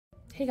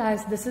Hey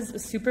guys, this is a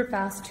super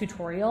fast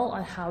tutorial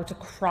on how to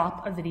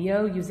crop a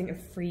video using a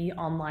free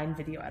online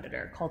video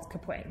editor called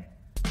Kapwing.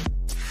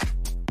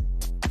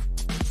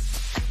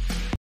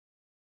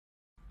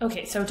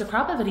 Okay, so to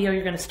crop a video,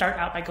 you're going to start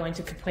out by going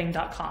to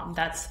kapwing.com.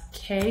 That's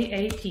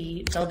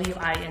Kapwing.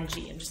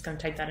 I'm just going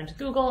to type that into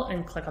Google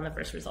and click on the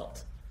first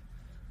result.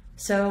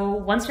 So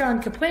once you're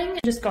on Kapwing,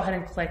 just go ahead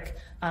and click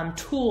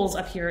tools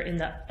up here in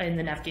the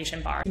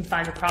navigation bar. You can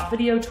find a crop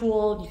video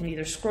tool. You can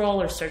either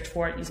scroll or search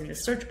for it using the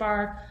search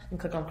bar and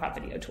click on crop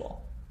video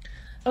tool.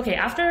 Okay,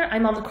 after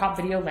I'm on the crop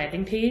video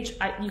landing page,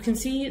 you can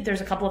see there's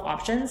a couple of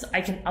options.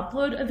 I can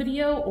upload a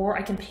video or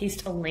I can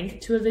paste a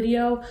link to a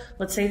video.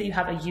 Let's say that you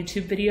have a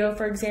YouTube video,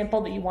 for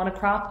example, that you want to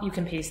crop, you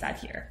can paste that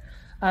here.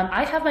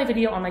 I have my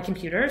video on my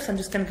computer, so I'm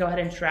just going to go ahead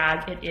and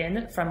drag it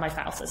in from my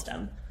file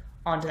system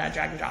onto that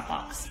drag and drop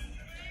box.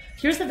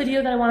 Here's the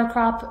video that I want to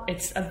crop.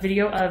 It's a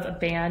video of a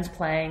band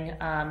playing,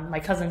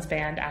 my cousin's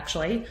band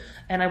actually,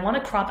 and I want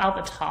to crop out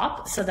the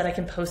top so that I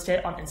can post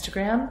it on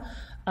Instagram.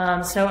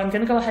 So I'm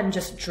going to go ahead and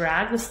just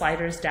drag the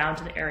sliders down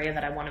to the area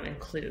that I want to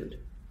include.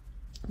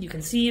 You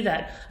can see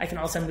that I can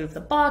also move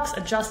the box,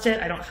 adjust it.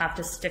 I don't have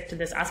to stick to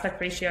this aspect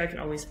ratio. I can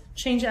always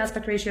change the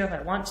aspect ratio if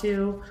I want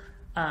to,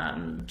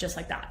 just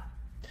like that.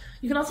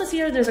 You can also see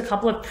here there's a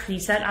couple of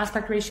preset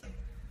aspect ratios.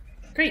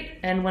 Great,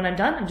 and when I'm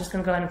done, I'm just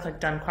going to go ahead and click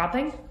Done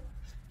Cropping.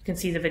 You can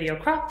see the video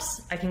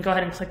crops. I can go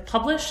ahead and click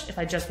Publish if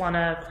I just want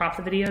to crop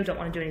the video, don't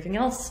want to do anything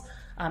else.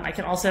 I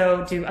can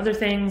also do other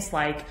things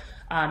like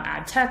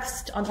add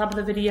text on top of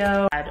the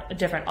video, add a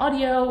different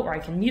audio, or I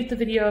can mute the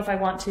video if I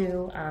want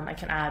to. I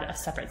can add a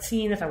separate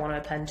scene if I want to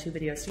append two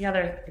videos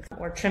together,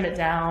 or trim it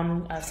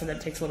down so that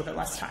it takes a little bit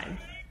less time.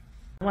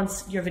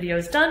 Once your video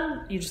is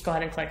done, you just go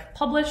ahead and click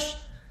Publish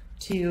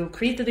to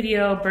create the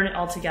video, burn it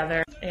all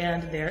together,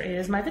 and there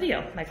is my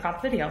video, my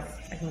cropped video.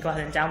 I can go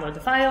ahead and download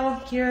the file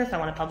here if I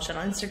want to publish it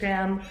on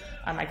Instagram.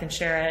 I can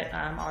share it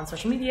on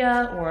social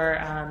media, or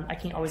I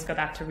can always go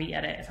back to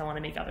re-edit if I want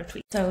to make other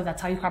tweaks. So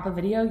that's how you crop a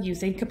video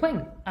using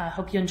Kapwing.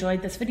 Hope you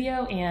enjoyed this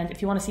video, and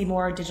if you want to see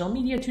more digital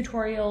media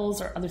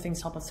tutorials or other things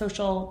to help with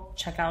social,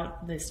 check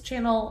out this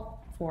channel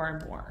for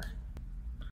more.